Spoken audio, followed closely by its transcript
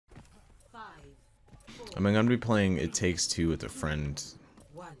I mean, I'm gonna be playing It Takes Two with a friend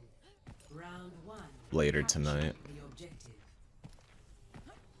later tonight.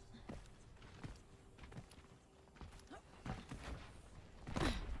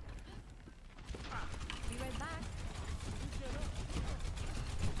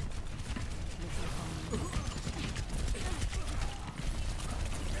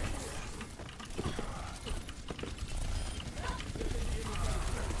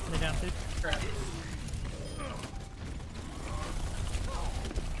 Down,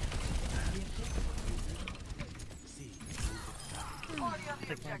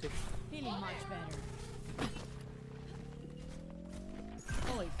 dude. Feeling much better.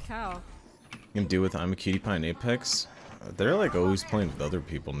 Holy cow. You can do with I'm a Cutie Pie and Apex. They're like always playing with other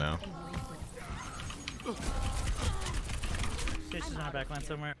people now. Jason's on our backline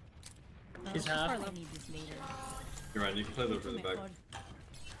somewhere. She's half. You're right, you can play the for the back.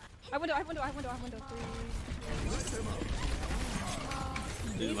 I window.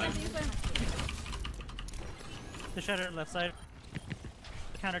 The shutter left side.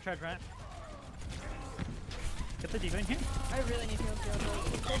 Counter charge right. Get the D in here. I really need heals.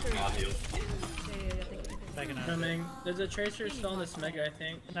 I'll heal. Backing out. Coming. There's a tracer still in this mega, I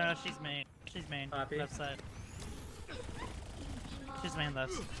think. No, she's main. She's main. Copy. Left side. She's main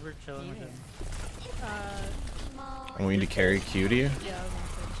left. We're chilling with him. I want you to carry Cutie.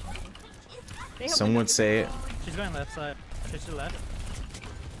 Yeah, Some would say She's going left side. She's to left.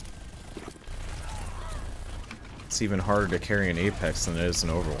 it's even harder to carry an Apex than it is in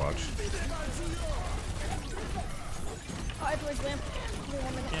Overwatch. Oh, I have to lamp.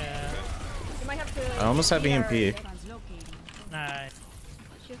 Yeah. You might have to. I almost have EMP. Nice.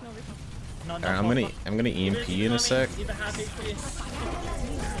 She has no recall. No, no. Alright, I'm gonna EMP in a sec.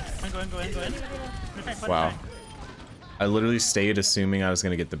 Go in. Wow. I literally stayed assuming I was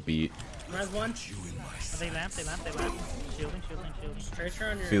gonna get the beat. Res one. They lamp. Shielding. Tracer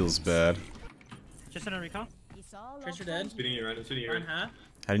on your. Feels bad. Just in a recall. Tracer dead. Spinning you right, I'm spinning you Run right. half.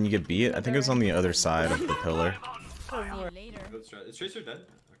 How didn't you get beat? I think it was on the other side of the pillar. Let's try. Is Tracer dead?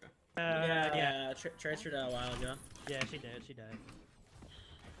 Okay. Yeah. Tracer died a while ago. Yeah, she died.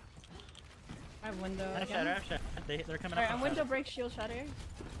 I have window. I have shatter. They're coming Alright, up. I'm window break shield shatter.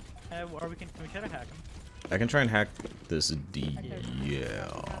 Or can we try to hack them? I can try and hack this D. Yeah.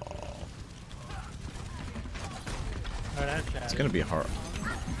 Alright, I have shatter. It's gonna be hard.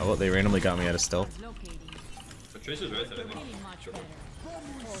 Oh, they randomly got me out of stealth. But Tracer's right side, I think. Sure.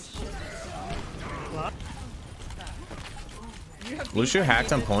 What? Lucio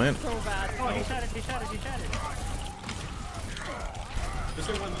hacked on point. So bad. Oh, he shattered. Just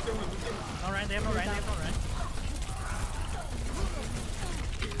go one. No Ryan, they have no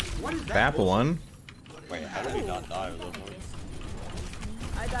Ryan. Bap one. Wait, how did he not die?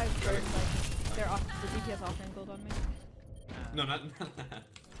 I died first, like, they're off, the DPS off angled on me. No, not.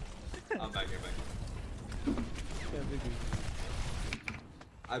 I'm back here.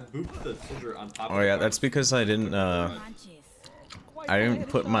 I booped the soldier on top. Oh yeah, that's because I didn't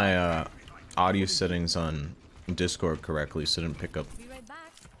put my audio settings on Discord correctly, so it didn't pick up.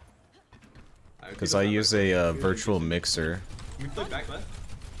 Because I use a virtual mixer. Can we play back left?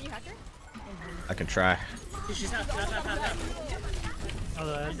 Can you hack her? I can try. She's half.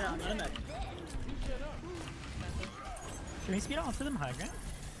 Although, She's down. I'm back. can we speed on to them high ground?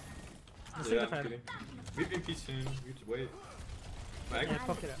 Let's see Yeah, if I I'm kidding. We can peace soon. We just wait. Back. Yeah,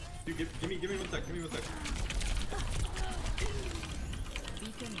 fuck it up. Dude, give me 1 sec.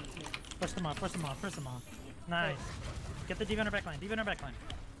 Push them off. Nice. Get the DV on our backline.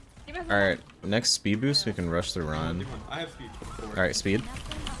 Alright, next speed boost, we can rush the run. I have speed. Alright, speed.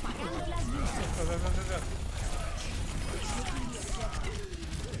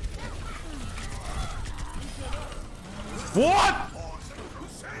 Go. What?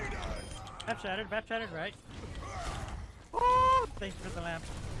 Bap shattered, right? Oh, thanks for the lamp.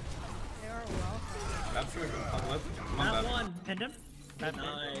 They are well. That's good. On left. Come on, Half back. one. Pinned him. Bap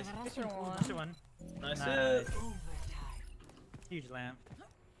Nice. Picture one. Push one. Nice. Nice. Huge lamp.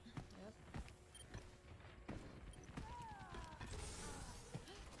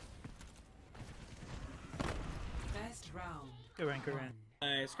 Best round. Good run.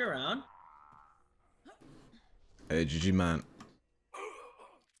 Nice. Go around. Hey, GG man.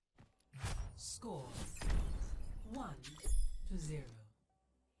 Score 1-0.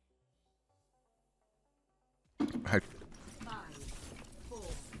 Hi. 5, 4,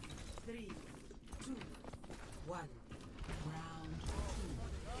 3, 2, 1. Round 2.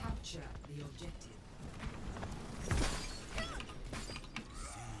 Capture the objective.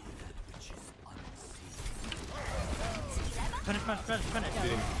 Finish.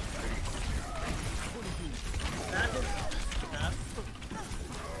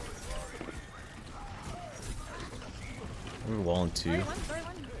 a wall in 2. Sorry, one.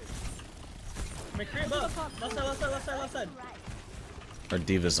 McCree above. Left side, left side. Our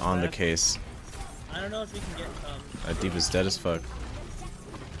D.Va's on the case. I don't know if we can get, Our D.Va's dead as fuck.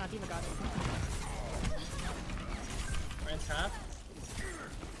 Ah, D.Va got it. Ryan's half.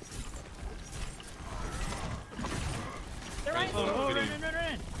 They're right. Oh,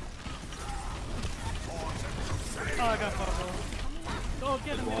 run. Oh, I got fumbled. Oh,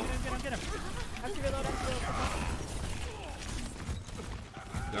 get him. I have to reload.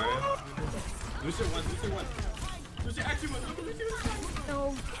 Daria. Lucio one. Lucio actually won. Lucio. No.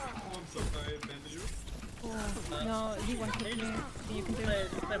 Oh, I'm so sorry. Bandage you. Oh, no, he won kill me. You can do Play, it.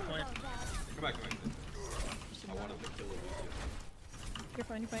 play point. Come back. I want him to kill Lucio. You're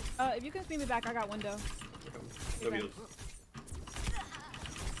fine. If you can speed me back, I got window. W.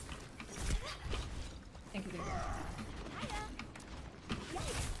 Thank you.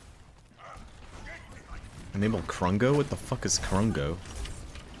 Enable Krungo? What the fuck is Krungo?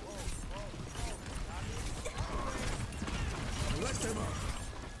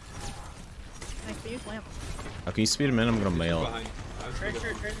 Nice, but use lamp. Oh, can you speed him in? I'm gonna mail. Behind.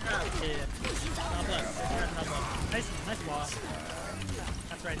 Tracer half. Yeah. Top left. Nice wall.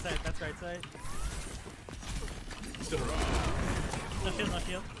 That's right side. Still No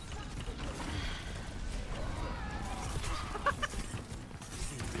shield.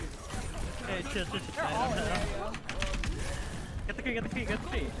 Okay, chill. They're all there, yo. Get the key. I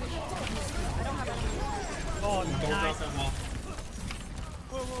don't have any. Oh, Don't drop nice. that wall.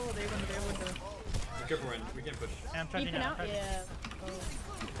 Whoa, they went there. Be careful, Ryan. We can't push. I'm charging Keeping now. out? Yeah. Oh.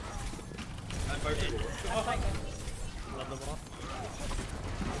 I fire people. I'll fight them. Love the ball.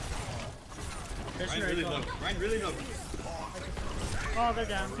 Ryan really low. Oh, they're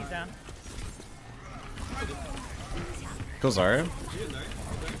down. He's down. Kills Zarya? She in there.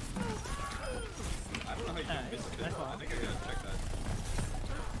 I don't know how you can miss this. Nice ball. I think I gotta check that.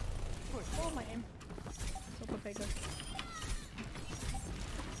 Oh, my aim. So perfect.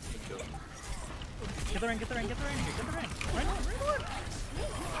 Good kill. Get the ring. Right on.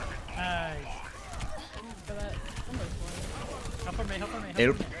 Nice. For that. Help for me.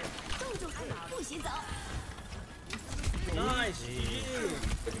 It, Nice.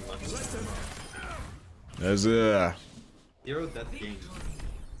 that's 0 death game.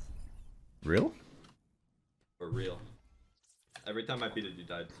 real? For real. Every time I beat it, you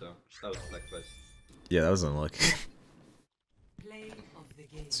died, so that was sacrifice. Yeah, that was unlucky. Play of the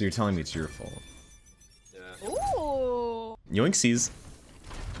game. So you're telling me it's your fault. Yeah. Ooh. Yoink sees.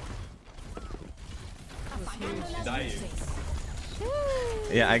 She died.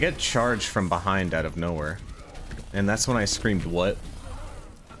 Yeah, I get charged from behind out of nowhere. And that's when I screamed, what?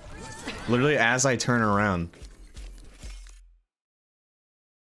 Literally as I turn around.